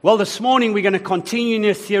Well, this morning we're going to continue in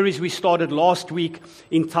a series we started last week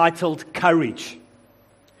entitled Courage.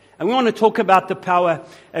 And we want to talk about the power.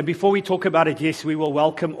 And before we talk about it, yes, we will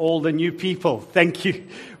welcome all the new people. Thank you,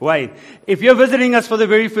 Wayne. If you're visiting us for the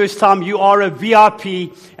very first time, you are a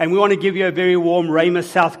VIP, and we want to give you a very warm Rhema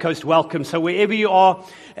South Coast welcome. So wherever you are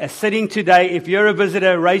sitting today, if you're a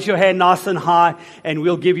visitor, raise your hand nice and high, and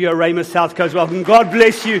we'll give you a Rhema South Coast welcome. God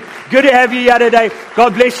bless you. Good to have you here today.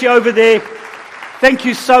 God bless you over there. Thank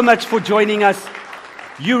you so much for joining us.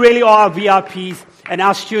 You really are our VIPs, and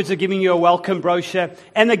our stewards are giving you a welcome brochure,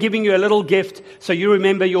 and they're giving you a little gift so you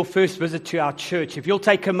remember your first visit to our church. If you'll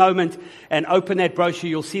take a moment and open that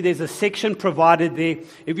brochure, you'll see there's a section provided there.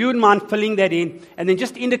 If you wouldn't mind filling that in, and then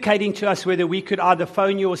just indicating to us whether we could either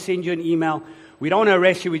phone you or send you an email. We don't want to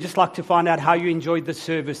arrest you. We just like to find out how you enjoyed the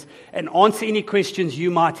service and answer any questions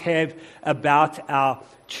you might have about our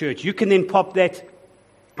church. You can then pop that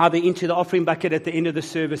either into the offering bucket at the end of the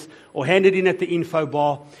service or hand it in at the info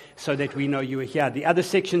bar so that we know you are here. The other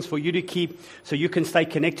sections for you to keep so you can stay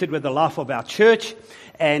connected with the life of our church,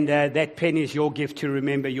 and that pen is your gift to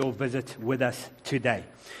remember your visit with us today.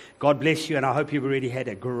 God bless you, and I hope you've already had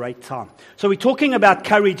a great time. So we're talking about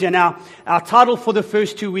courage, and our title for the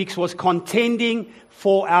first 2 weeks was Contending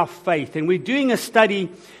for Our Faith. And we're doing a study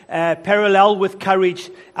parallel with courage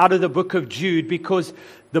out of the book of Jude, because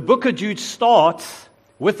the book of Jude starts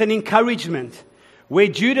with an encouragement where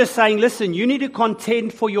Jude is saying, listen, you need to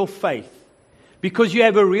contend for your faith because you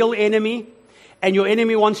have a real enemy, and your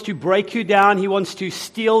enemy wants to break you down. He wants to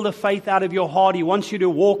steal the faith out of your heart. He wants you to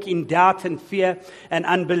walk in doubt and fear and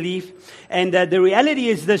unbelief. And the reality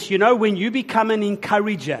is this, when you become an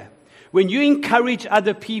encourager, when you encourage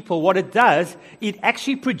other people, what it does, it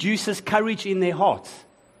actually produces courage in their hearts.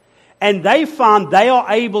 And they found they are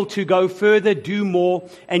able to go further, do more,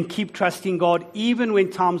 and keep trusting God even when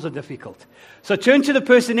times are difficult. So turn to the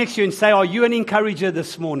person next to you and say, are you an encourager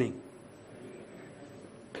this morning?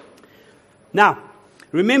 Now,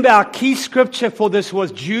 remember our key scripture for this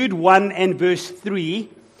was Jude 1 and verse 3.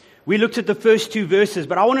 We looked at the first two verses,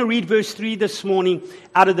 but I want to read verse 3 this morning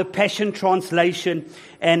out of the Passion Translation.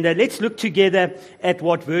 And let's look together at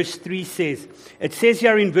what verse 3 says. It says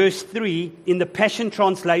here in verse 3, in the Passion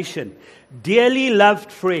Translation, "Dearly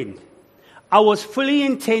loved friend, I was fully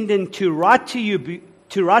intending to write to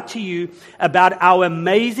you about our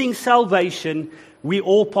amazing salvation we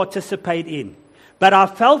all participate in. But I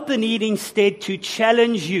felt the need instead to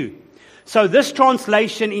challenge you." So this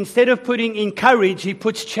translation, instead of putting encourage, he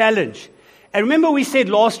puts challenge. And remember we said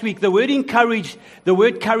last week, the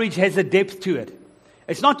word courage has a depth to it.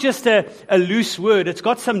 It's not just a loose word. It's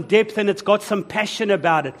got some depth and it's got some passion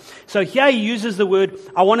about it. So here he uses the word,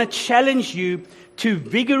 I want to challenge you to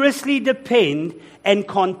vigorously defend and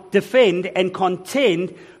contend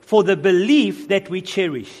for the belief that we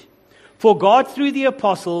cherish. For God, through the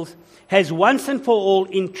apostles, has once and for all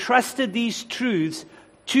entrusted these truths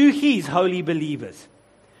to His holy believers.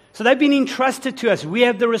 So they've been entrusted to us. We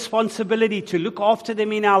have the responsibility to look after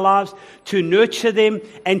them in our lives, to nurture them,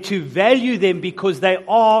 and to value them because they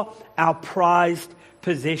are our prized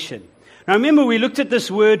possession. Now remember, we looked at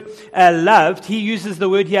this word, loved. He uses the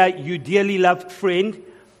word here, you dearly loved friend.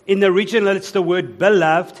 In the original, it's the word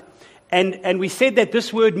beloved. And we said that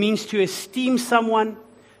this word means to esteem someone,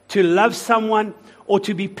 to love someone, or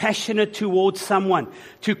to be passionate towards someone,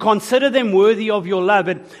 to consider them worthy of your love.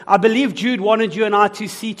 And I believe Jude wanted you and I to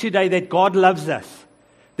see today that God loves us,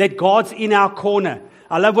 that God's in our corner.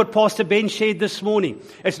 I love what Pastor Ben shared this morning.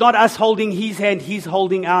 It's not us holding His hand, He's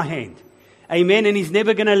holding our hand. Amen. And He's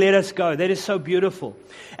never going to let us go. That is so beautiful.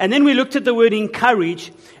 And then we looked at the word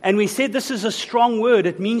encourage, and we said this is a strong word.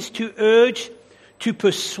 It means to urge, to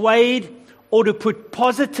persuade, or to put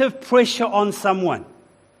positive pressure on someone.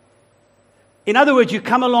 In other words, you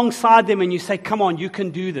come alongside them and you say, come on, you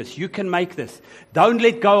can do this. You can make this. Don't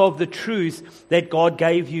let go of the truths that God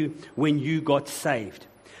gave you when you got saved.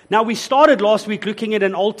 Now, we started last week looking at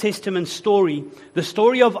an Old Testament story, the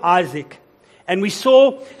story of Isaac. And we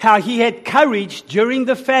saw how he had courage during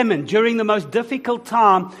the famine, during the most difficult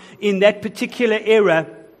time in that particular era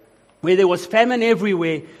where there was famine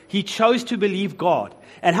everywhere. He chose to believe God.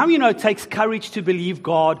 And how it takes courage to believe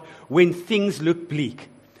God when things look bleak?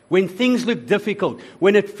 When things look difficult,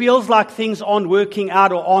 when it feels like things aren't working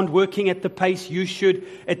out or aren't working at the pace you should,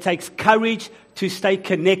 it takes courage to stay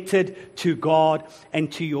connected to God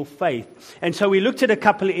and to your faith. And so we looked at a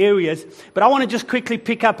couple of areas, but I want to just quickly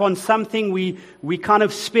pick up on something we kind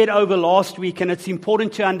of sped over last week, and it's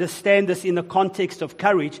important to understand this in the context of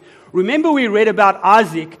courage. Remember we read about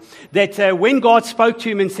Isaac, that when God spoke to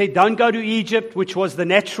him and said, don't go to Egypt, which was the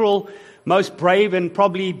natural most brave and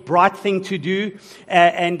probably bright thing to do.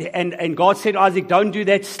 And God said, Isaac, don't do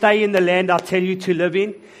that. Stay in the land I'll tell you to live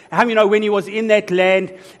in. How many know when he was in that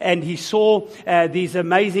land and he saw these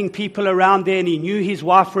amazing people around there and he knew his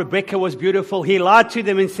wife Rebecca was beautiful, he lied to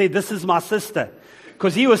them and said, this is my sister.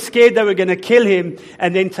 Because he was scared they were going to kill him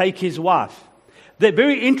and then take his wife. The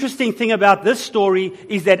very interesting thing about this story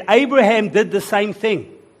is that Abraham did the same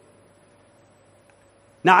thing.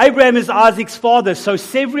 Now, Abraham is Isaac's father, so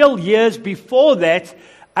several years before that,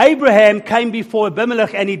 Abraham came before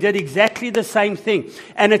Abimelech and he did exactly the same thing.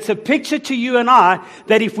 And it's a picture to you and I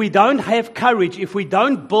that if we don't have courage, if we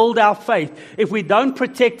don't build our faith, if we don't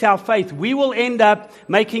protect our faith, we will end up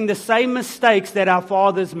making the same mistakes that our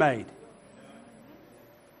fathers made.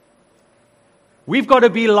 We've got to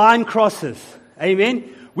be line crossers.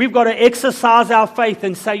 Amen. We've got to exercise our faith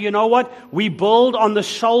and say, you know what? We build on the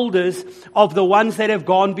shoulders of the ones that have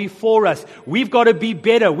gone before us. We've got to be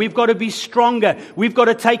better. We've got to be stronger. We've got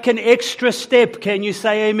to take an extra step. Can you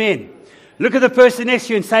say amen? Look at the person next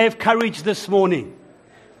to you and say, have courage this morning.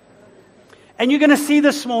 And you're going to see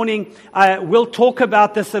this morning, we'll talk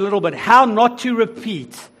about this a little bit, how not to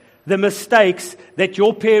repeat the mistakes that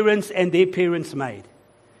your parents and their parents made.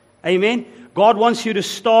 Amen. God wants you to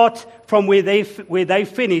start from where they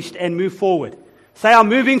finished and move forward. Say, I'm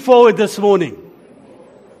moving forward this morning.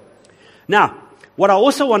 Now, what I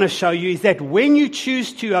also want to show you is that when you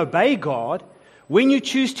choose to obey God, when you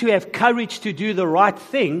choose to have courage to do the right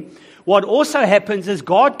thing, what also happens is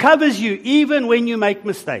God covers you even when you make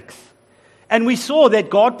mistakes. And we saw that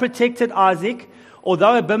God protected Isaac.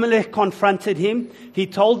 Although Abimelech confronted him, he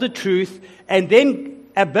told the truth, and then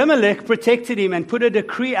Abimelech protected him and put a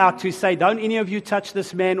decree out to say, don't any of you touch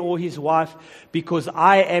this man or his wife because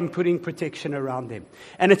I am putting protection around them.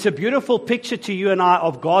 And it's a beautiful picture to you and I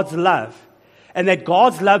of God's love, and that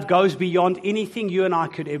God's love goes beyond anything you and I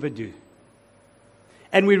could ever do.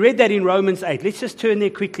 And we read that in Romans 8. Let's just turn there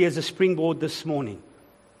quickly as a springboard this morning.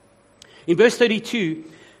 In verse 32,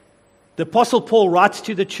 the Apostle Paul writes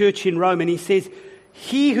to the church in Rome and he says,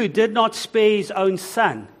 he who did not spare his own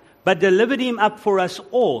son, but delivered him up for us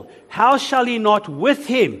all, how shall he not with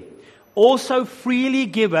him also freely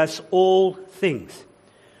give us all things?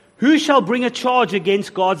 Who shall bring a charge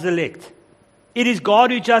against God's elect? It is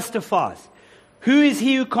God who justifies. Who is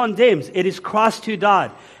he who condemns? It is Christ who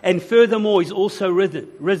died, and furthermore is also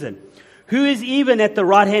risen. Who is even at the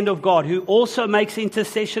right hand of God, who also makes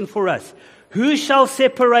intercession for us? Who shall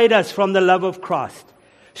separate us from the love of Christ?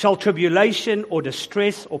 Shall tribulation or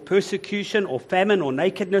distress or persecution or famine or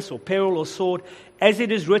nakedness or peril or sword, as it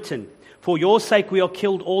is written, for your sake we are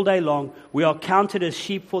killed all day long, we are counted as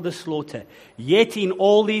sheep for the slaughter. Yet in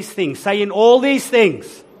all these things, say in all these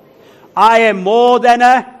things, I am more than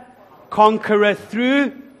a conqueror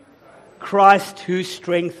through Christ who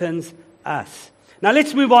strengthens us. Now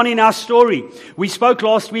let's move on in our story. We spoke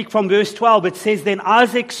last week from verse 12. It says, then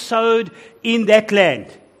Isaac sowed in that land.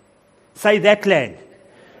 Say that land.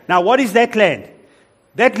 Now, what is that land?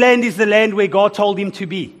 That land is the land where God told him to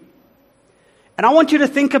be. And I want you to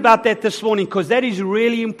think about that this morning, because that is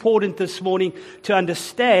really important this morning to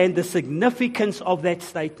understand the significance of that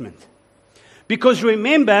statement. Because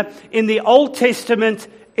remember, in the Old Testament,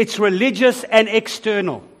 it's religious and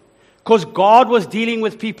external, because God was dealing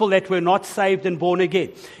with people that were not saved and born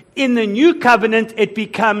again. In the New Covenant, it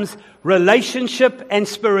becomes relationship and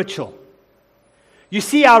spiritual. You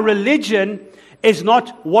see, our religion is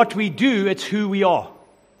not what we do, it's who we are.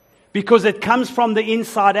 Because it comes from the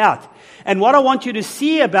inside out. And what I want you to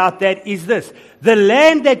see about that is this. The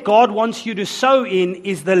land that God wants you to sow in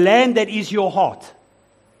is the land that is your heart.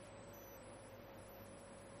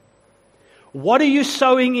 What are you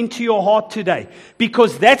sowing into your heart today?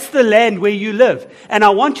 Because that's the land where you live. And I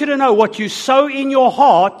want you to know what you sow in your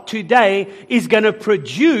heart today is going to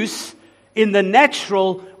produce in the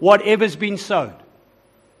natural whatever's been sown.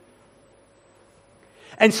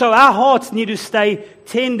 And so our hearts need to stay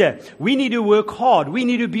tender. We need to work hard. We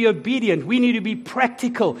need to be obedient. We need to be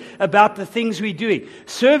practical about the things we're doing.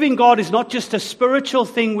 Serving God is not just a spiritual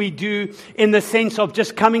thing we do in the sense of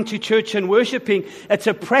just coming to church and worshiping. It's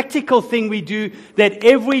a practical thing we do that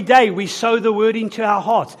every day we sow the word into our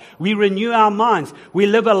hearts. We renew our minds. We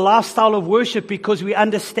live a lifestyle of worship because we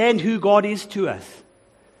understand who God is to us.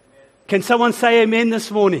 Can someone say amen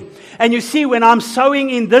this morning? And you see, when I'm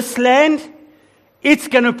sowing in this land, it's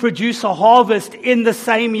going to produce a harvest in the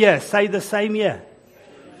same year. Say the same year.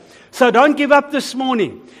 So don't give up this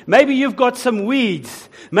morning. Maybe you've got some weeds.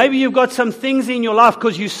 Maybe you've got some things in your life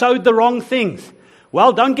because you sowed the wrong things.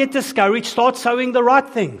 Well, don't get discouraged. Start sowing the right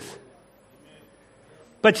things.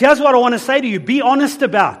 But here's what I want to say to you. Be honest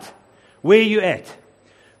about where you're at.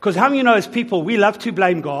 Because how many of you know as people, we love to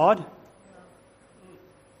blame God.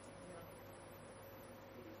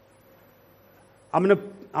 I'm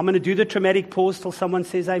going to do the traumatic pause till someone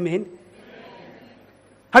says amen.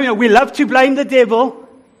 How many of you know we love to blame the devil?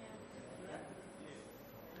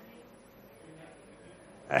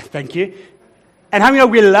 Thank you. And how many of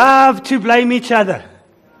you know we love to blame each other?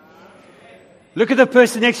 Look at the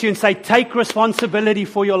person next to you and say, take responsibility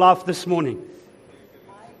for your life this morning.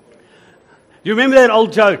 You remember that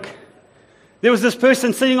old joke? There was this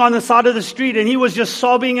person sitting on the side of the street and he was just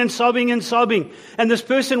sobbing and sobbing and sobbing. And this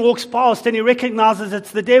person walks past and he recognizes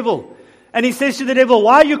it's the devil. And he says to the devil,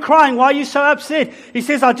 why are you crying? Why are you so upset? He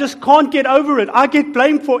says, I just can't get over it. I get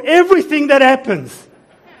blamed for everything that happens.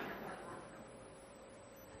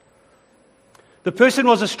 The person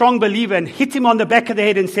was a strong believer and hit him on the back of the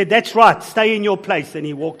head and said, that's right, stay in your place. And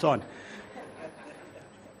he walked on.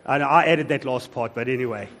 I added that last part, but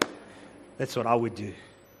anyway, that's what I would do.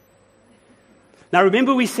 Now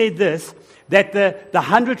remember we said this, that the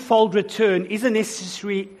 100-fold return isn't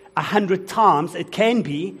necessarily 100 times. It can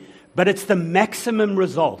be, but it's the maximum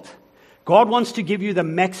result. God wants to give you the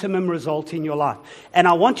maximum result in your life. And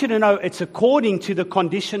I want you to know it's according to the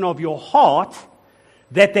condition of your heart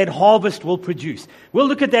that harvest will produce. We'll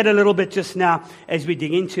look at that a little bit just now as we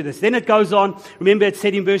dig into this. Then it goes on. Remember it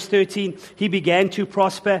said in verse 13, he began to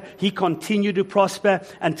prosper. He continued to prosper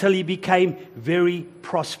until he became very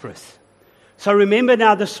prosperous. So remember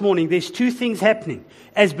now this morning, there's two things happening.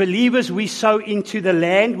 As believers, we sow into the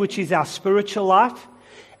land, which is our spiritual life,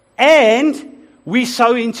 and we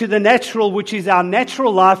sow into the natural, which is our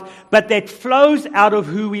natural life, but that flows out of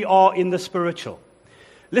who we are in the spiritual.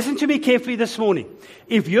 Listen to me carefully this morning.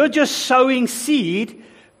 If you're just sowing seed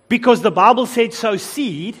because the Bible said sow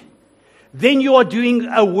seed, then you are doing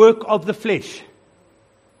a work of the flesh.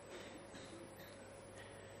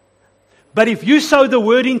 But if you sow the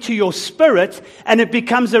word into your spirit and it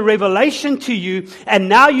becomes a revelation to you, and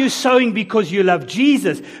now you're sowing because you love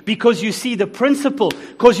Jesus, because you see the principle,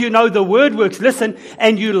 because you know the word works, listen,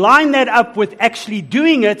 and you line that up with actually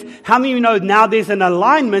doing it, how many of you know now there's an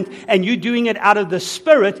alignment and you're doing it out of the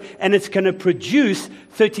spirit and it's going to produce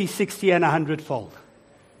 30, 60, and 100-fold.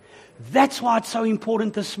 That's why it's so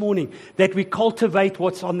important this morning that we cultivate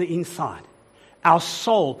what's on the inside. Our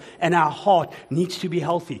soul and our heart needs to be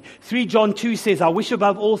healthy. 3 John 2 says, I wish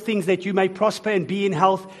above all things that you may prosper and be in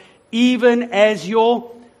health, even as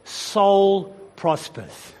your soul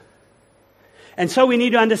prospers. And so we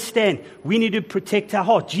need to understand, we need to protect our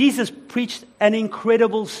heart. Jesus preached an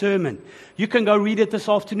incredible sermon. You can go read it this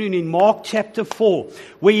afternoon in Mark chapter 4,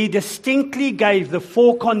 where he distinctly gave the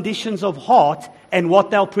 4 conditions of heart and what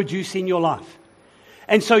they'll produce in your life.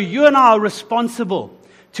 And so you and I are responsible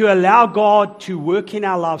to allow God to work in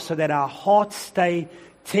our lives so that our hearts stay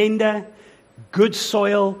tender, good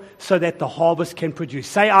soil, so that the harvest can produce.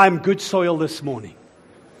 Say, I'm good soil this morning.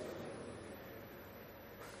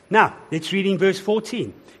 Now, let's read in verse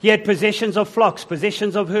 14. He had possessions of flocks,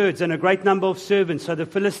 possessions of herds, and a great number of servants, so the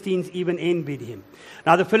Philistines even envied him.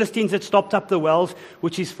 Now, the Philistines had stopped up the wells,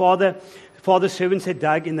 which his father's servants had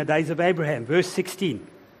dug in the days of Abraham. Verse 16.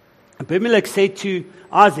 Abimelech said to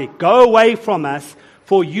Isaac, go away from us,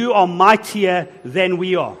 for you are mightier than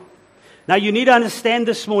we are. Now you need to understand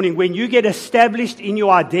this morning, when you get established in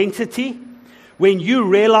your identity, when you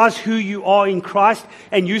realize who you are in Christ,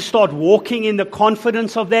 and you start walking in the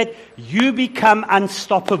confidence of that, you become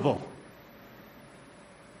unstoppable.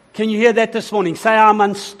 Can you hear that this morning? Say, I'm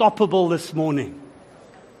unstoppable this morning.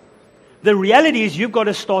 The reality is you've got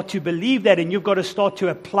to start to believe that, and you've got to start to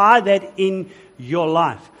apply that in your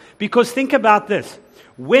life. Because think about this.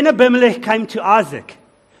 When Abimelech came to Isaac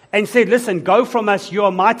and said, listen, go from us, you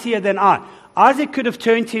are mightier than I. Isaac could have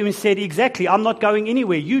turned to him and said, exactly, I'm not going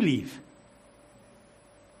anywhere, you leave.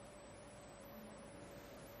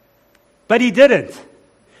 But he didn't.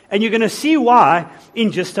 And you're going to see why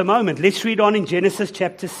in just a moment. Let's read on in Genesis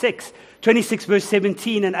chapter 6, 26 verse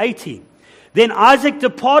 17 and 18. Then Isaac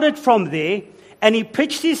departed from there, and he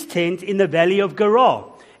pitched his tent in the valley of Gerar,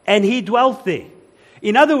 and he dwelt there.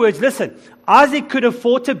 In other words, listen, Isaac could have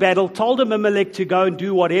fought a battle, told Abimelech to go and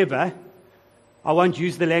do whatever. I won't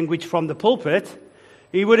use the language from the pulpit.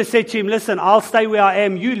 He would have said to him, listen, I'll stay where I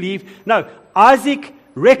am, you leave. No, Isaac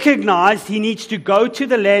recognized he needs to go to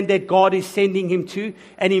the land that God is sending him to,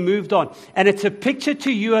 and he moved on. And it's a picture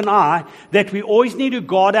to you and I that we always need to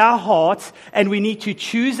guard our hearts, and we need to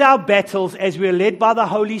choose our battles as we're led by the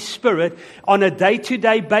Holy Spirit on a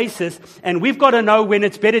day-to-day basis, and we've got to know when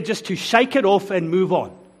it's better just to shake it off and move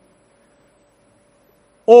on,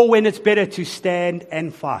 or when it's better to stand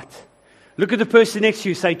and fight. Look at the person next to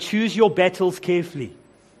you, say, choose your battles carefully.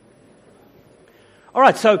 All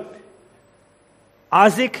right, so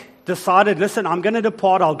Isaac decided, listen, I'm going to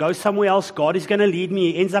depart. I'll go somewhere else. God is going to lead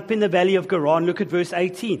me. He ends up in the valley of Gerar. Look at verse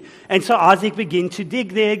 18. And so Isaac began to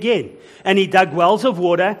dig there again. And he dug wells of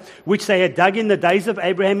water, which they had dug in the days of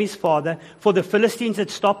Abraham his father, for the Philistines had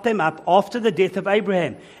stopped them up after the death of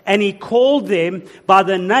Abraham. And he called them by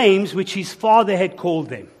the names which his father had called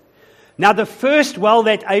them. Now, the first well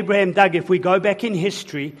that Abraham dug, if we go back in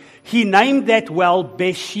history, he named that well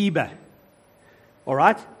Beersheba. All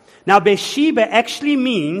right? Now, Beersheba actually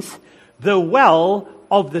means the well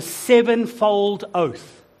of the sevenfold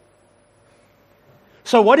oath.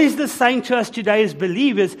 So what is this saying to us today as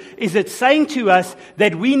believers? Is it saying to us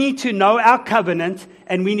that we need to know our covenant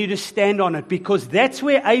and we need to stand on it? Because that's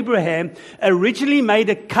where Abraham originally made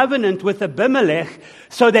a covenant with Abimelech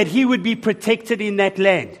so that he would be protected in that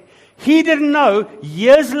land. He didn't know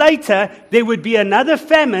years later there would be another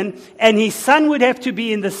famine and his son would have to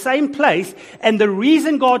be in the same place. And the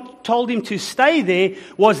reason God told him to stay there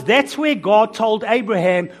was that's where God told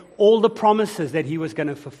Abraham all the promises that he was going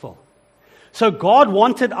to fulfill. So God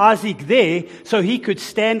wanted Isaac there so he could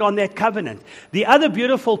stand on that covenant. The other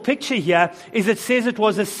beautiful picture here is it says it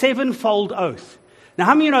was a sevenfold oath. Now,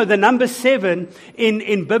 how many of you know the number 7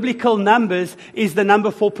 in biblical numbers is the number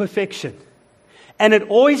for perfection? And it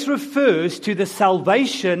always refers to the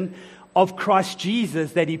salvation of Christ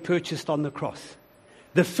Jesus that he purchased on the cross.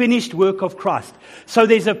 The finished work of Christ. So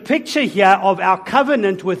there's a picture here of our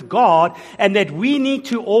covenant with God, and that we need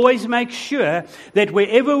to always make sure that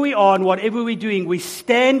wherever we are and whatever we're doing, we're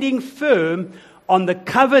standing firm on the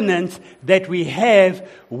covenant that we have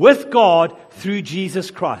with God through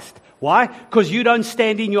Jesus Christ. Why? Because you don't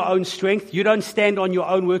stand in your own strength. You don't stand on your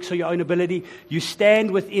own works or your own ability. You stand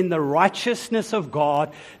within the righteousness of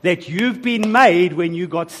God that you've been made when you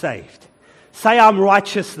got saved. Say, I'm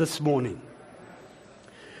righteous this morning.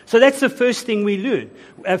 So that's the first thing we learn.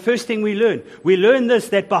 We learn this,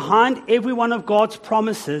 that behind every one of God's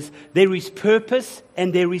promises, there is purpose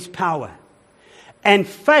and there is power. And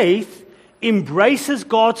faith embraces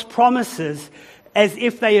God's promises as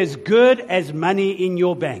if they're as good as money in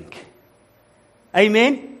your bank.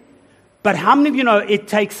 Amen? But how many of you know it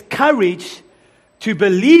takes courage to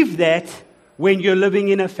believe that when you're living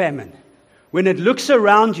in a famine? When it looks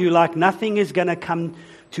around you like nothing is going to come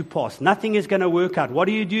to pass. Nothing is going to work out. What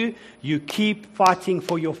do? You keep fighting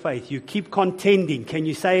for your faith. You keep contending. Can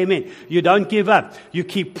you say amen? You don't give up. You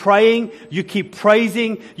keep praying. You keep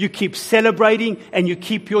praising. You keep celebrating. And you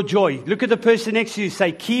keep your joy. Look at the person next to you.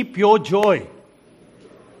 Say, keep your joy.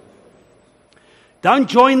 Don't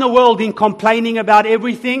join the world in complaining about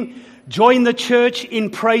everything. Join the church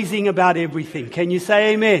in praising about everything. Can you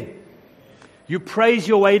say amen? You praise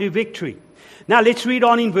your way to victory. Now let's read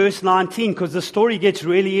on in verse 19 because the story gets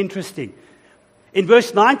really interesting. In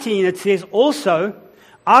verse 19 it says, also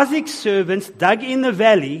Isaac's servants dug in the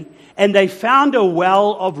valley and they found a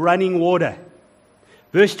well of running water.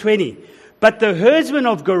 Verse 20, but the herdsmen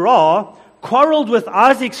of Gerar quarreled with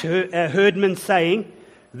Isaac's herdmen saying,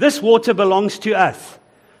 this water belongs to us.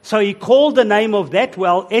 So he called the name of that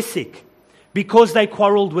well Esek, because they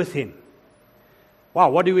quarreled with him.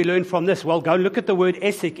 Wow, what do we learn from this? Well, go look at the word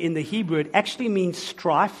Esek in the Hebrew. It actually means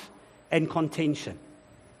strife and contention.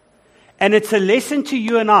 And it's a lesson to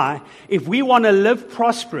you and I, if we want to live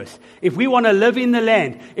prosperous, if we want to live in the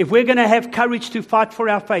land, if we're going to have courage to fight for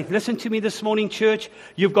our faith. Listen to me this morning, church.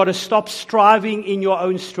 You've got to stop striving in your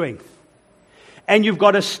own strength. And you've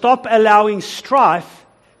got to stop allowing strife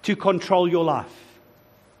to control your life.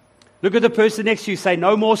 Look at the person next to you, say,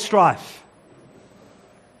 no more strife.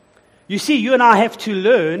 You see, you and I have to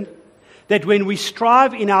learn that when we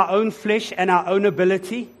strive in our own flesh and our own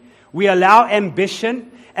ability, we allow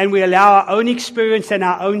ambition and we allow our own experience and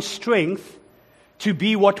our own strength to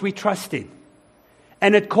be what we trust in.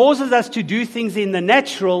 And it causes us to do things in the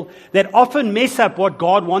natural that often mess up what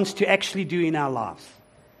God wants to actually do in our lives.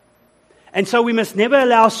 And so we must never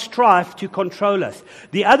allow strife to control us.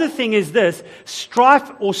 The other thing is this, strife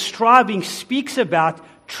or striving speaks about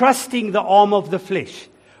trusting the arm of the flesh,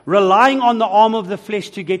 relying on the arm of the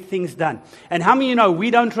flesh to get things done. And how many of you know we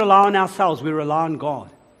don't rely on ourselves, we rely on God.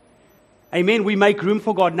 Amen, we make room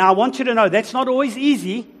for God. Now I want you to know that's not always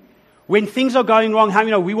easy. When things are going wrong, how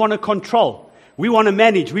many know we want to control, we want to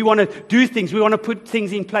manage, we want to do things, we want to put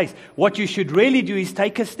things in place. What you should really do is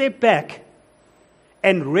take a step back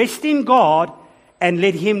and rest in God and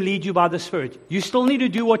let Him lead you by the Spirit. You still need to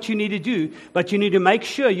do what you need to do, but you need to make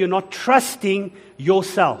sure you're not trusting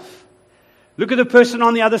yourself. Look at the person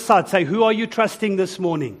on the other side. Say, who are you trusting this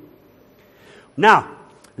morning? Now,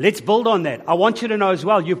 let's build on that. I want you to know as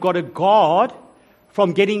well, you've got to guard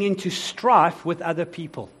from getting into strife with other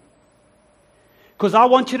people. Because I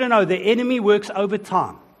want you to know the enemy works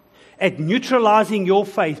overtime at neutralizing your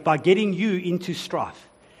faith by getting you into strife,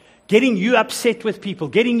 getting you upset with people,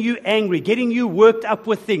 getting you angry, getting you worked up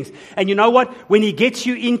with things. And you know what? When he gets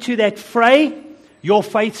you into that fray, your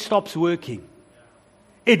faith stops working.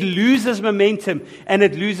 It loses momentum and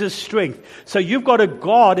it loses strength. So you've got to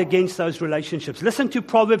guard against those relationships. Listen to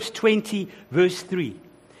Proverbs 20, verse 3.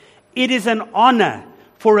 It is an honor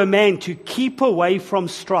for a man to keep away from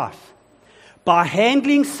strife by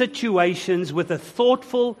handling situations with a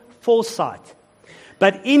thoughtful foresight.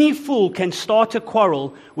 But any fool can start a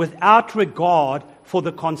quarrel without regard for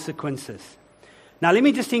the consequences. Now let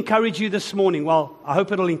me just encourage you this morning. Well, I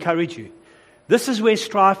hope it'll encourage you. This is where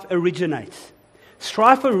strife originates.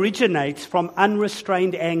 Strife originates from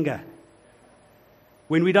unrestrained anger.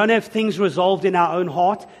 When we don't have things resolved in our own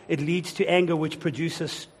heart, it leads to anger, which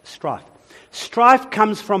produces strife. Strife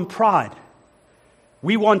comes from pride.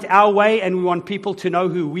 We want our way and we want people to know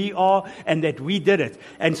who we are and that we did it.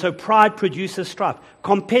 And so pride produces strife.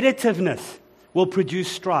 Competitiveness will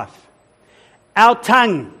produce strife. Our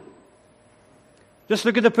tongue. Just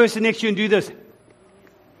look at the person next to you and do this.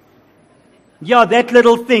 Yeah, that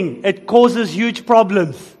little thing, it causes huge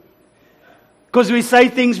problems. Because we say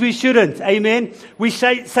things we shouldn't. Amen? We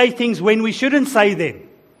say things when we shouldn't say them.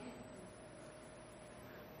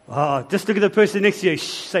 Oh, just look at the person next to you.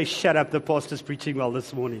 Say, shut up, the pastor's preaching well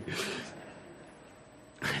this morning.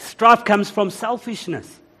 Strife comes from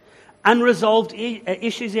selfishness, unresolved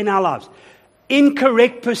issues in our lives,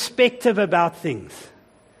 incorrect perspective about things.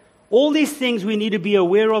 All these things we need to be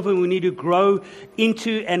aware of and we need to grow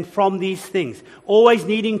into and from these things. Always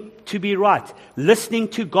needing to be right, listening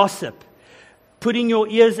to gossip, putting your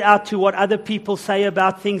ears out to what other people say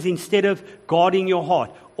about things instead of guarding your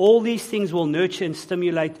heart. All these things will nurture and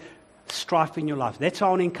stimulate strife in your life. That's why I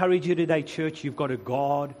want to encourage you today, church. You've got to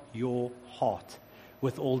guard your heart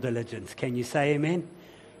with all diligence. Can you say amen?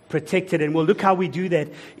 Protect it. And we'll look how we do that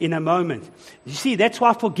in a moment. You see, that's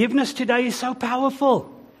why forgiveness today is so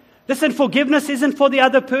powerful. Listen, forgiveness isn't for the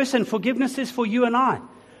other person. Forgiveness is for you and I.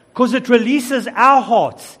 Because it releases our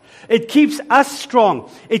hearts. It keeps us strong.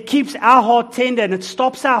 It keeps our heart tender. And it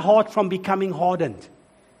stops our heart from becoming hardened.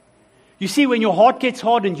 You see, when your heart gets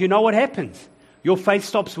hardened, you know what happens? Your faith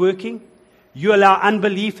stops working. You allow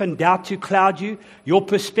unbelief and doubt to cloud you. Your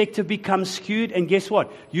perspective becomes skewed. And guess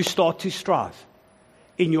what? You start to strive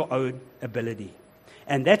in your own ability.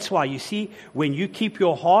 And that's why, you see, when you keep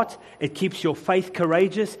your heart, it keeps your faith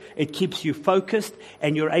courageous, it keeps you focused,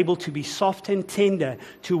 and you're able to be soft and tender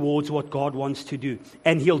towards what God wants to do.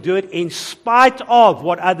 And He'll do it in spite of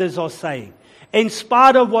what others are saying. In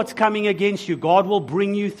spite of what's coming against you, God will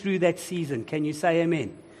bring you through that season. Can you say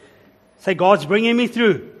amen? Say, God's bringing me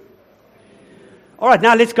through. All right,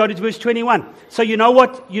 now let's go to verse 21. So you know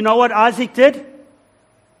what Isaac did?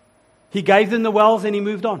 He gave them the wells and he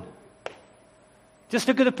moved on. Just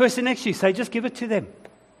look at the person next to you. Say, just give it to them.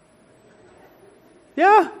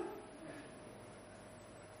 Yeah.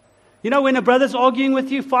 You know, when a brother's arguing with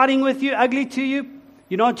you, fighting with you, ugly to you,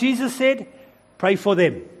 you know what Jesus said? Pray for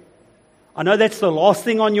them. I know that's the last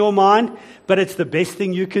thing on your mind, but it's the best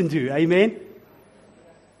thing you can do. Amen?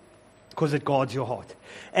 Because it guards your heart.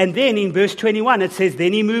 And then in verse 21, it says,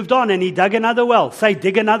 then he moved on and he dug another well. Say,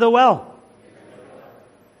 dig another well.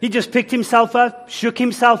 He just picked himself up, shook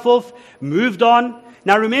himself off, moved on.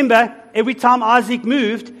 Now remember, every time Isaac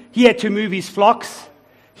moved, he had to move his flocks,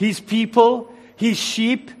 his people, his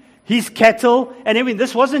sheep, his cattle, and everything.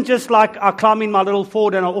 This wasn't just like I climb in my little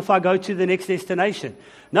Ford and off I go to the next destination.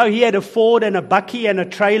 No, he had a Ford and a bucky and a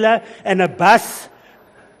trailer and a bus.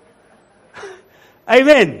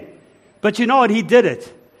 Amen. But you know what? He did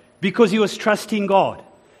it because he was trusting God.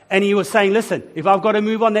 And he was saying, listen, if I've got to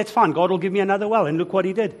move on, that's fine. God will give me another well. And look what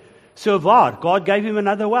he did. Survived. God gave him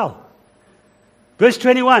another well. Verse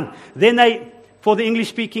 21. Then for the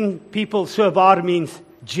English-speaking people, survived means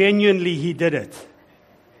genuinely he did it.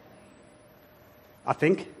 I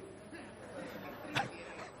think.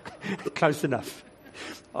 Close enough.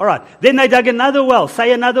 All right. Then they dug another well.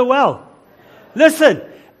 Say another well. Listen.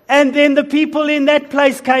 And then the people in that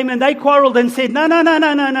place came and they quarreled and said,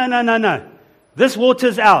 no. This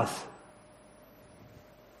water's ours.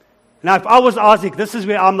 Now, if I was Isaac, this is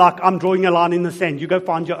where I'm drawing a line in the sand. You go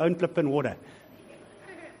find your own flippin' water.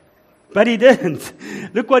 But he didn't.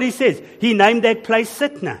 Look what he says. He named that place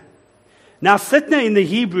Sitnah. Now, Sitnah in the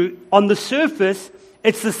Hebrew, on the surface,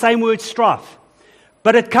 it's the same word strife.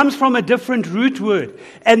 But it comes from a different root word.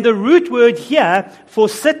 And the root word here for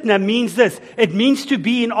Sitnah means this. It means to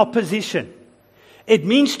be in opposition. It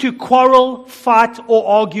means to quarrel, fight, or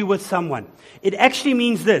argue with someone. It actually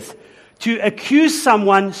means this, to accuse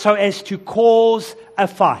someone so as to cause a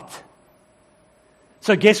fight.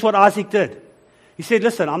 So guess what Isaac did? He said,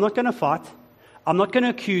 listen, I'm not going to fight. I'm not going to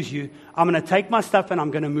accuse you. I'm going to take my stuff and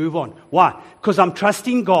I'm going to move on. Why? Because I'm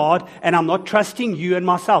trusting God and I'm not trusting you and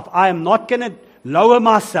myself. I am not going to lower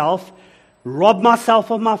myself, rob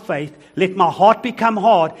myself of my faith, let my heart become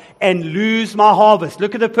hard and lose my harvest.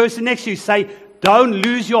 Look at the person next to you. Say, don't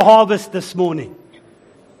lose your harvest this morning.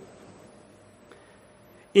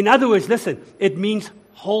 In other words, listen, it means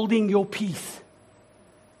holding your peace.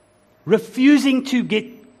 Refusing to get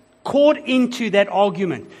caught into that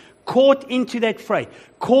argument, caught into that fray,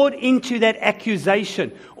 caught into that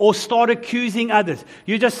accusation, or start accusing others.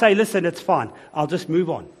 You just say, listen, it's fine. I'll just move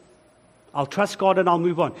on. I'll trust God and I'll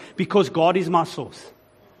move on because God is my source.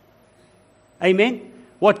 Amen?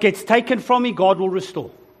 What gets taken from me, God will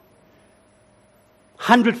restore.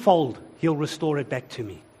 100-fold, He'll restore it back to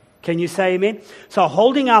me. Can you say amen? So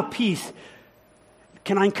holding our peace,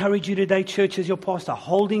 can I encourage you today, church, as your pastor,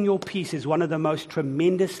 holding your peace is one of the most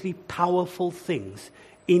tremendously powerful things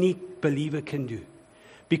any believer can do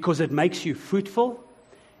because it makes you fruitful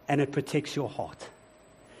and it protects your heart.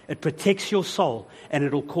 It protects your soul and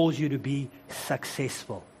it'll cause you to be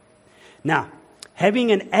successful. Now,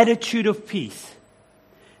 having an attitude of peace,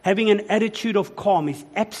 having an attitude of calm is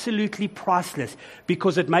absolutely priceless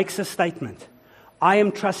because it makes a statement. I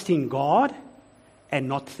am trusting God and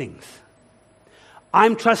not things.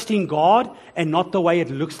 I'm trusting God and not the way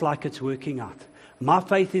it looks like it's working out. My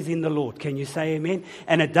faith is in the Lord. Can you say amen?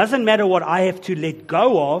 And it doesn't matter what I have to let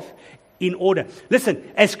go of in order. Listen,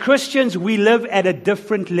 as Christians, we live at a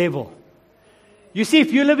different level. You see,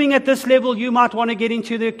 if you're living at this level, you might want to get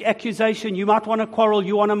into the accusation. You might want to quarrel.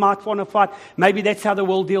 Might want to fight. Maybe that's how the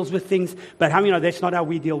world deals with things. But how many know that's not how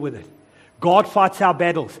we deal with it? God fights our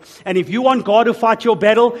battles. And if you want God to fight your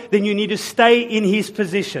battle, then you need to stay in His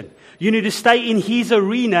position. You need to stay in His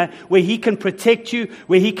arena where He can protect you,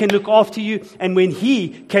 where He can look after you, and when He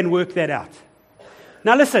can work that out.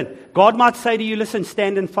 Now listen, God might say to you, listen,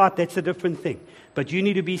 stand and fight. That's a different thing. But you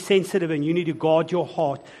need to be sensitive and you need to guard your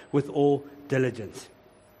heart with all diligence.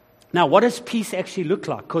 Now, what does peace actually look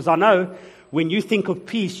like? Because I know when you think of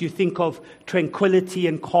peace, you think of tranquility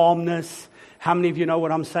and calmness. How many of you know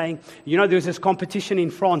what I'm saying? You know, there was this competition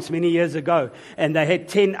in France many years ago, and they had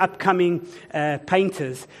 10 upcoming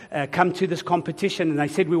painters come to this competition, and they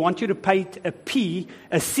said, we want you to paint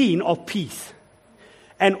a scene of peace.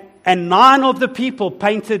 And 9 of the people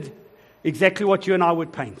painted exactly what you and I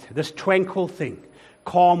would paint, this tranquil thing.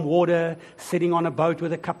 Calm water, sitting on a boat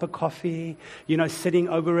with a cup of coffee, sitting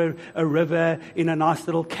over a river in a nice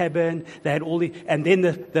little cabin. They had and then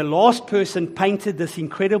the last person painted this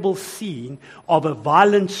incredible scene of a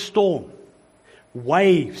violent storm,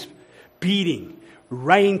 waves beating,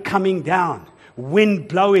 rain coming down, wind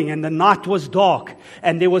blowing, and the night was dark,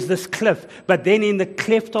 and there was this cliff. But then in the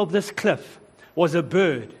cleft of this cliff was a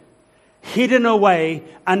bird, hidden away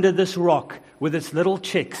under this rock with its little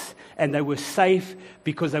chicks. And they were safe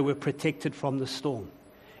because they were protected from the storm.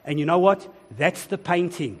 And you know what? That's the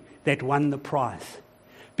painting that won the prize.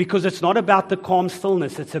 Because it's not about the calm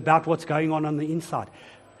stillness. It's about what's going on the inside.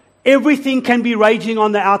 Everything can be raging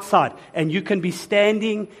on the outside. And you can be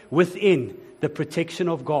standing within the protection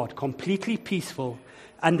of God. Completely peaceful.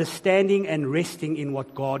 Understanding and resting in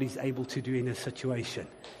what God is able to do in a situation.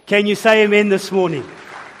 Can you say amen this morning?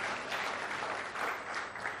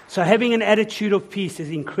 So having an attitude of peace is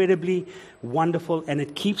incredibly wonderful, and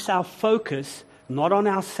it keeps our focus not on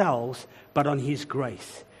ourselves, but on His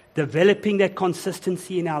grace. Developing that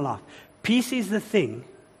consistency in our life. Peace is the thing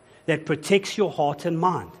that protects your heart and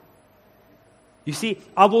mind. You see,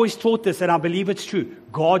 I've always taught this, and I believe it's true.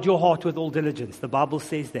 Guard your heart with all diligence. The Bible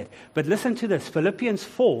says that. But listen to this. Philippians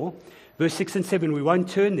 4, verse 6 and 7, we won't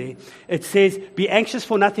turn there. It says, be anxious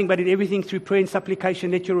for nothing, but in everything through prayer and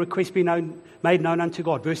supplication, let your requests be made known unto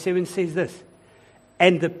God. Verse 7 says this,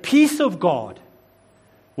 and the peace of God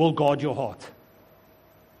will guard your heart.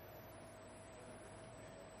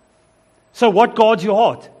 So what guards your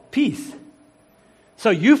heart? Peace. So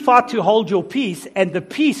you fight to hold your peace, and the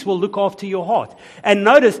peace will look after your heart. And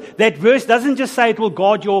notice that verse doesn't just say it will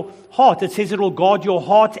guard your heart. It says it will guard your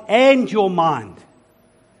heart and your mind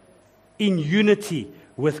in unity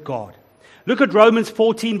with God. Look at Romans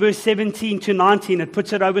 14, verse 17 to 19. It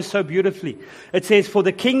puts it over so beautifully. It says, for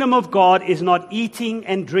the kingdom of God is not eating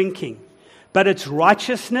and drinking, but it's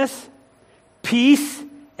righteousness, peace,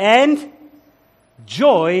 and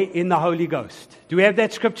joy in the Holy Ghost. Do we have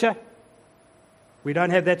that scripture? We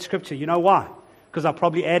don't have that scripture. You know why? Because I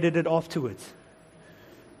probably added it afterwards.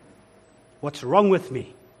 What's wrong with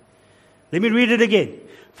me? Let me read it again.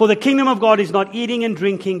 For the kingdom of God is not eating and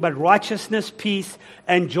drinking, but righteousness, peace,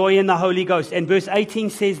 and joy in the Holy Ghost. And verse 18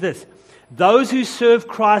 says this, those who serve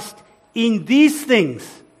Christ in these things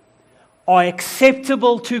are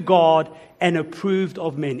acceptable to God and approved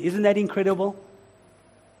of men. Isn't that incredible?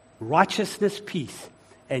 Righteousness, peace,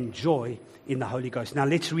 and joy in the Holy Ghost. Now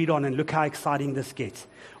let's read on and look how exciting this gets.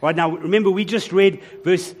 Right now, remember we just read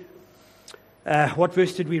verse, what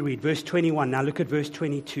verse did we read? Verse 21. Now look at verse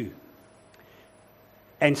 22.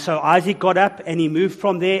 And so Isaac got up and he moved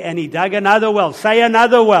from there and he dug another well. Say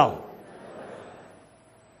another well.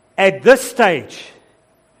 At this stage,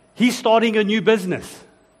 he's starting a new business.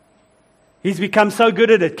 He's become so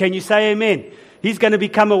good at it. Can you say amen? He's going to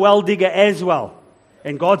become a well digger as well.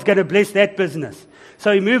 And God's going to bless that business.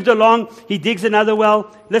 So he moved along. He digs another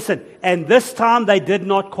well. Listen, and this time they did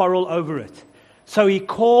not quarrel over it. So he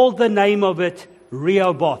called the name of it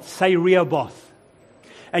Rehoboth. Say Rehoboth.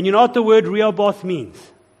 And you know what the word Rehoboth means?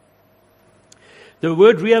 The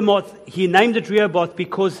word Rehoboth, he named it Rehoboth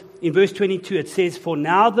because in verse 22 it says, for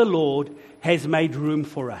now the Lord has made room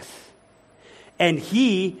for us. And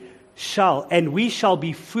we shall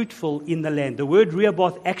be fruitful in the land. The word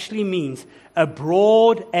Rehoboth actually means a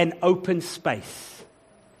broad and open space.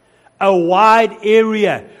 A wide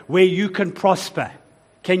area where you can prosper.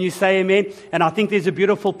 Can you say amen? And I think there's a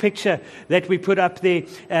beautiful picture that we put up there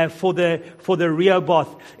for the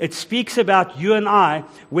Rehoboth. It speaks about you and I.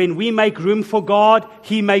 When we make room for God,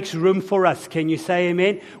 He makes room for us. Can you say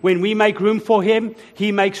amen? When we make room for Him,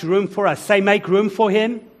 He makes room for us. Say, make room for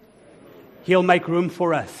Him. He'll make room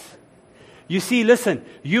for us. You see, listen,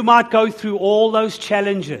 you might go through all those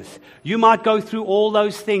challenges. You might go through all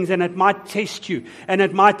those things and it might test you and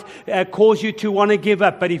it might cause you to want to give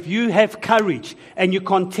up. But if you have courage and you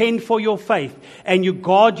contend for your faith and you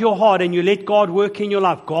guard your heart and you let God work in your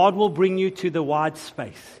life, God will bring you to the wide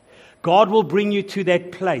space. God will bring you to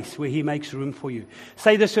that place where He makes room for you.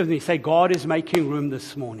 Say this with me. Say, God is making room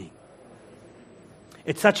this morning.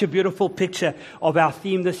 It's such a beautiful picture of our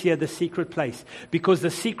theme this year, the secret place. Because the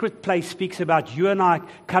secret place speaks about you and I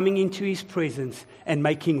coming into His presence and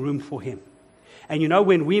making room for Him. And you know,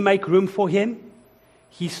 when we make room for Him,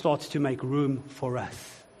 He starts to make room for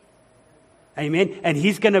us. Amen. And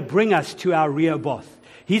He's going to bring us to our Rehoboth.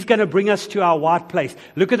 He's going to bring us to our wide place.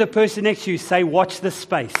 Look at the person next to you. Say, watch this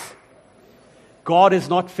space. God is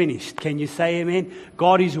not finished. Can you say amen?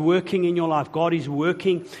 God is working in your life. God is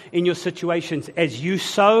working in your situations. As you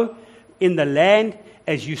sow in the land,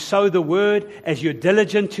 as you sow the word, as you're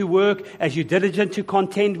diligent to work, as you're diligent to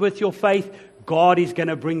contend with your faith, God is going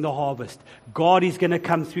to bring the harvest. God is going to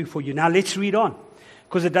come through for you. Now let's read on,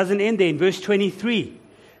 because it doesn't end there. In verse 23,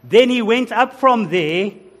 then he went up from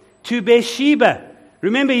there to Beersheba.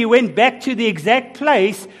 Remember, he went back to the exact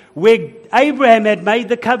place where Abraham had made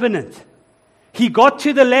the covenant. He got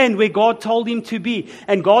to the land where God told him to be.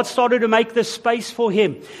 And God started to make the space for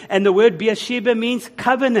him. And the word Beersheba means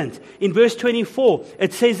covenant. In verse 24,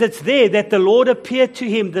 it says it's there that the Lord appeared to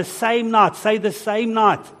him the same night. Say the same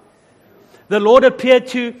night. The Lord appeared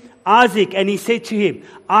to Isaac and He said to him,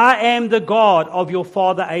 I am the God of your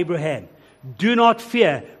father Abraham. Do not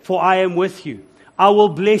fear, for I am with you. I will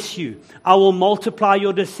bless you. I will multiply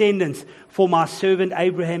your descendants for my servant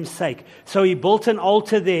Abraham's sake. So he built an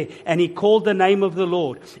altar there and he called the name of the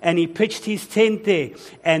Lord. And he pitched his tent there.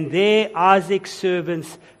 And there Isaac's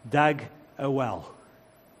servants dug a well.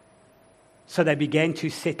 So they began to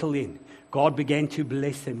settle in. God began to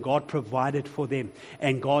bless them. God provided for them.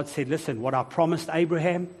 And God said, listen, what I promised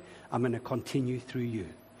Abraham, I'm going to continue through you.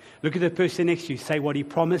 Look at the person next to you. Say what He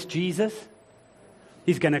promised Jesus,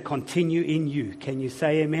 He's going to continue in you. Can you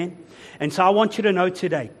say amen? And so I want you to know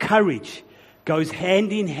today, courage goes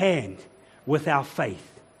hand in hand with our faith.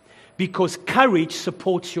 Because courage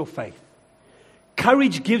supports your faith.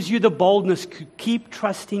 Courage gives you the boldness to keep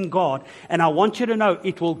trusting God. And I want you to know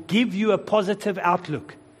it will give you a positive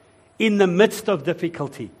outlook in the midst of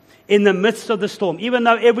difficulty, in the midst of the storm. Even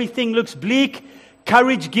though everything looks bleak,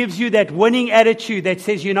 courage gives you that winning attitude that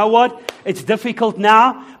says, you know what? It's difficult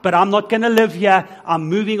now, but I'm not going to live here. I'm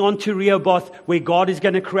moving on to Rehoboth, where God is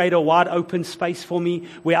going to create a wide open space for me,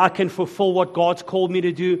 where I can fulfill what God's called me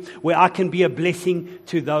to do, where I can be a blessing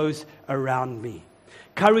to those around me.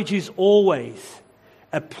 Courage is always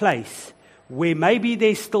a place where maybe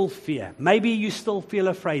there's still fear. Maybe you still feel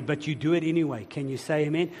afraid, but you do it anyway. Can you say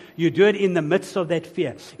amen? You do it in the midst of that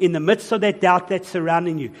fear, in the midst of that doubt that's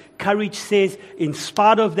surrounding you. Courage says, in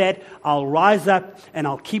spite of that, I'll rise up and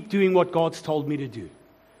I'll keep doing what God's told me to do.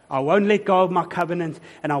 I won't let go of my covenant,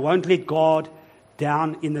 and I won't let God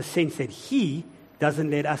down in the sense that He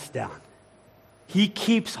doesn't let us down. He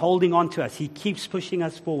keeps holding on to us. He keeps pushing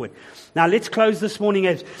us forward. Now let's close this morning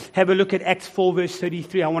and have a look at Acts 4 verse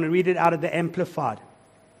 33. I want to read it out of the Amplified.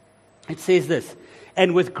 It says this,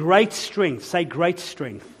 and with great strength, say great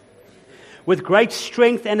strength. With great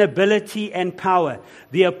strength and ability and power,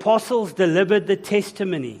 the apostles delivered their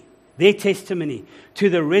testimony to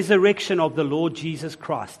the resurrection of the Lord Jesus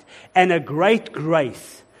Christ. And a great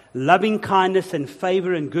grace, loving kindness and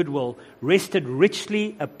favor and goodwill rested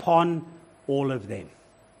richly upon all of them.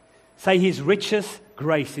 Say, His richest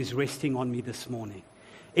grace is resting on me this morning.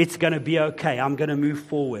 It's going to be okay. I'm going to move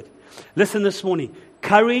forward. Listen this morning.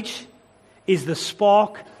 Courage is the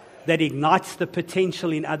spark that ignites the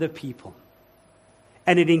potential in other people.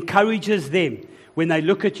 And it encourages them when they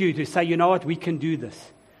look at you to say, you know what, we can do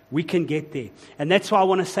this. We can get there. And that's why I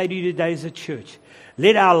want to say to you today as a church,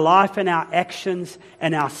 let our life and our actions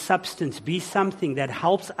and our substance be something that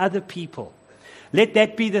helps other people. Let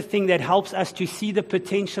that be the thing that helps us to see the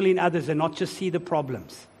potential in others and not just see the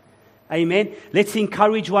problems. Amen. Let's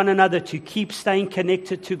encourage one another to keep staying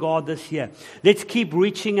connected to God this year. Let's keep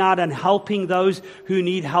reaching out and helping those who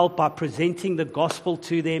need help by presenting the gospel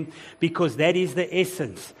to them, because that is the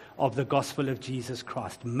essence of the gospel of Jesus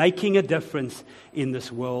Christ, making a difference in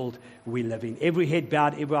this world we live in. Every head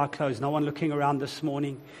bowed, every eye closed, no one looking around this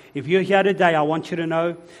morning. If you're here today, I want you to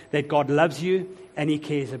know that God loves you and He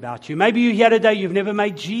cares about you. Maybe you're here today, you've never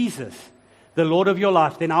made Jesus the Lord of your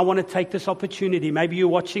life. Then I want to take this opportunity. Maybe you're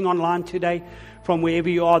watching online today from wherever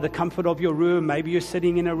you are, the comfort of your room. Maybe you're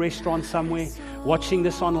sitting in a restaurant somewhere watching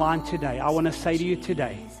this online today. I want to say to you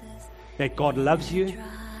today that God loves you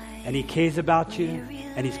and He cares about you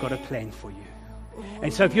and He's got a plan for you.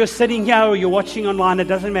 And so if you're sitting here or you're watching online, it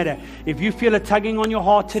doesn't matter. If you feel a tugging on your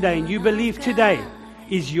heart today and you believe today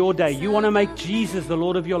is your day, you want to make Jesus the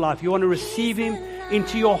Lord of your life, you want to receive Him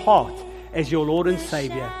into your heart as your Lord and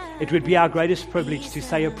Savior, it would be our greatest privilege to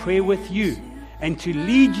say a prayer with you and to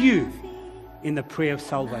lead you in the prayer of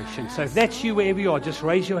salvation. So if that's you, wherever you are, just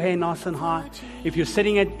raise your hand nice and high. If you're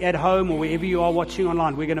sitting at home or wherever you are watching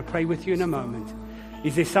online, we're going to pray with you in a moment.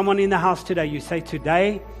 Is there someone in the house today? You say,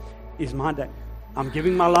 today is my day. I'm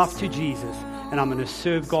giving my life to Jesus and I'm going to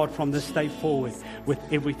serve God from this day forward with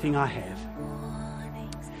everything I have.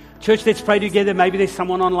 Church, let's pray together. Maybe there's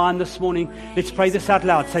someone online this morning. Let's pray this out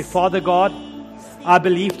loud. Say, Father God, I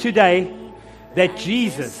believe today that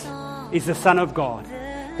Jesus is the Son of God,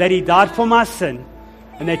 that He died for my sin,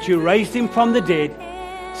 and that You raised Him from the dead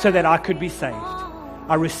so that I could be saved.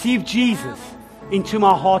 I receive Jesus into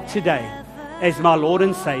my heart today as my Lord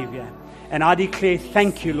and Savior, and I declare,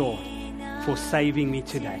 thank You, Lord, for saving me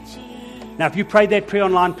today. Now, if you prayed that prayer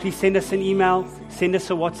online, please send us an email, send us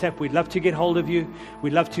a WhatsApp. We'd love to get hold of you.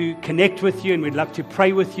 We'd love to connect with you, and we'd love to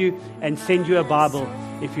pray with you and send you a Bible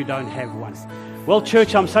if you don't have one. Well,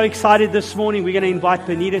 church, I'm so excited this morning. We're going to invite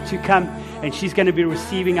Benita to come, and she's going to be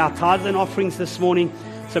receiving our tithes and offerings this morning.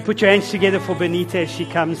 So put your hands together for Benita as she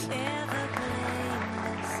comes.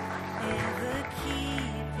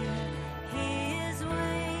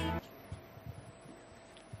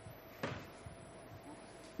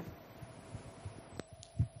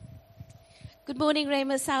 Good morning,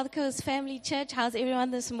 Rhema South Coast Family Church. How's everyone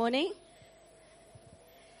this morning?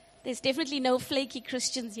 There's definitely no flaky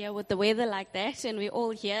Christians here with the weather like that, and we're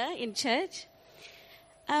all here in church.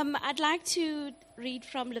 I'd like to read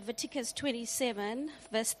from Leviticus 27,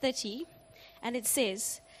 verse 30, and it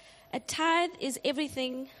says, a tithe is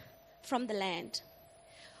everything from the land,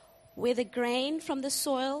 whether grain from the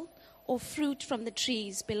soil or fruit from the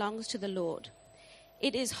trees belongs to the Lord.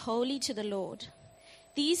 It is holy to the Lord.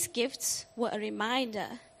 These gifts were a reminder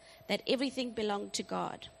that everything belonged to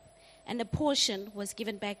God, and a portion was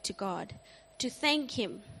given back to God to thank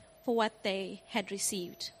Him for what they had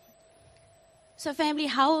received. So family,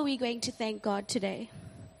 how are we going to thank God today?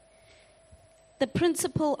 The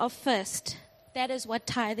principle of first, that is what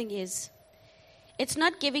tithing is. It's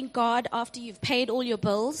not giving God after you've paid all your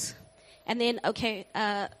bills and then, okay,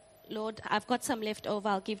 Lord, I've got some left over,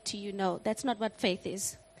 I'll give to you. No, that's not what faith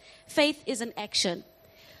is. Faith is an action.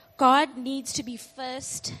 God needs to be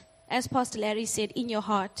first, as Pastor Larry said, in your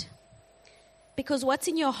heart. Because what's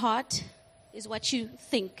in your heart is what you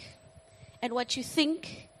think. And what you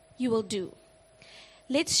think, you will do.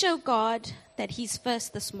 Let's show God that He's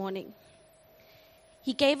first this morning.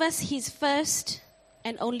 He gave us His first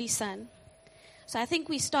and only Son. So I think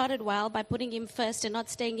we started well by putting Him first and not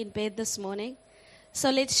staying in bed this morning.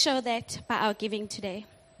 So let's show that by our giving today.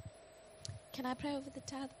 Can I pray over the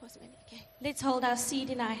tithe, Pastor Manny? Okay. Let's hold our seed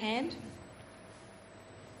in our hand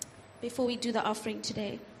before we do the offering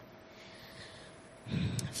today.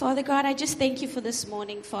 Father God, I just thank You for this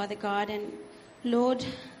morning, Father God. And Lord,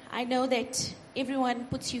 I know that everyone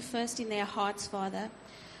puts you first in their hearts, Father.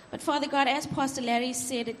 But Father God, as Pastor Larry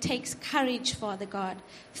said, it takes courage, Father God.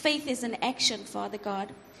 Faith is an action, Father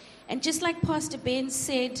God. And just like Pastor Ben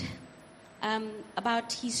said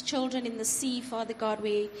about his children in the sea, Father God,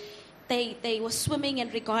 where they were swimming,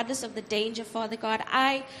 and regardless of the danger, Father God,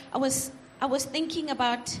 I was thinking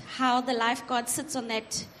about how the lifeguard sits on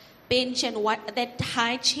that bench and that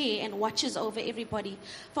high chair and watches over everybody.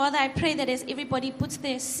 Father, I pray that as everybody puts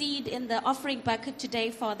their seed in the offering bucket today,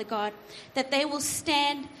 Father God, that they will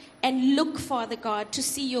stand and look, Father God, to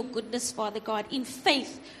see your goodness, Father God, in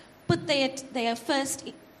faith. Put their first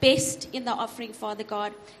best in the offering, Father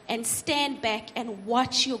God, and stand back and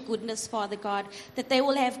watch your goodness, Father God, that they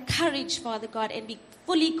will have courage, Father God, and be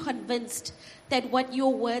fully convinced that what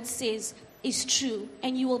your word says is true,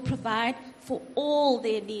 and you will provide for all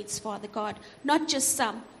their needs, Father God, not just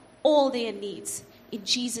some, all their needs. In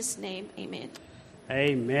Jesus' name, amen.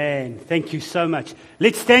 Amen. Thank you so much.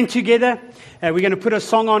 Let's stand together. We're going to put a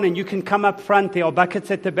song on, and you can come up front. There are buckets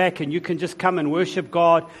at the back, and you can just come and worship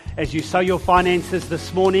God as you sow your finances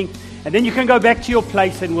this morning. And then you can go back to your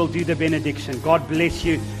place, and we'll do the benediction. God bless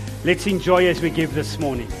you. Let's enjoy as we give this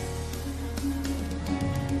morning.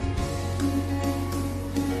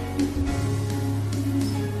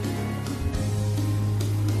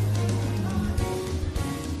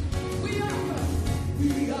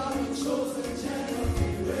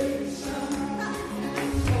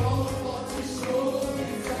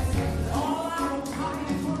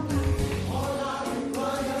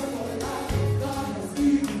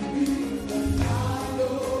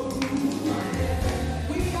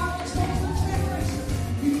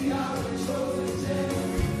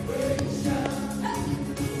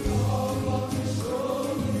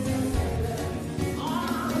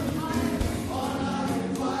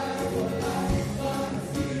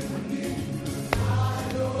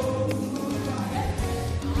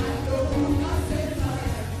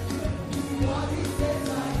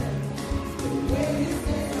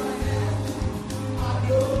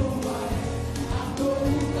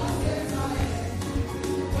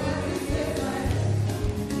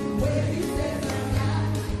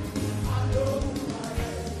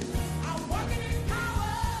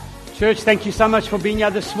 Church, thank you so much for being here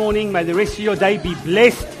this morning. May the rest of your day be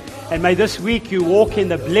blessed. And may this week you walk in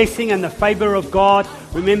the blessing and the favor of God.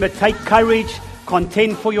 Remember, take courage,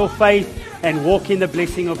 contend for your faith, and walk in the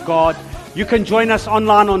blessing of God. You can join us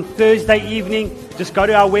online on Thursday evening. Just go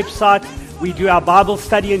to our website. We do our Bible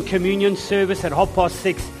study and communion service at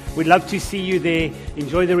 6:30. We'd love to see you there.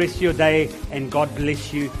 Enjoy the rest of your day, and God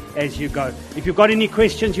bless you as you go. If you've got any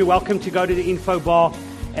questions, you're welcome to go to the info bar,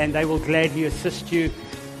 and they will gladly assist you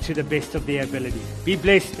to the best of their ability. Be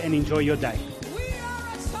blessed and enjoy your day.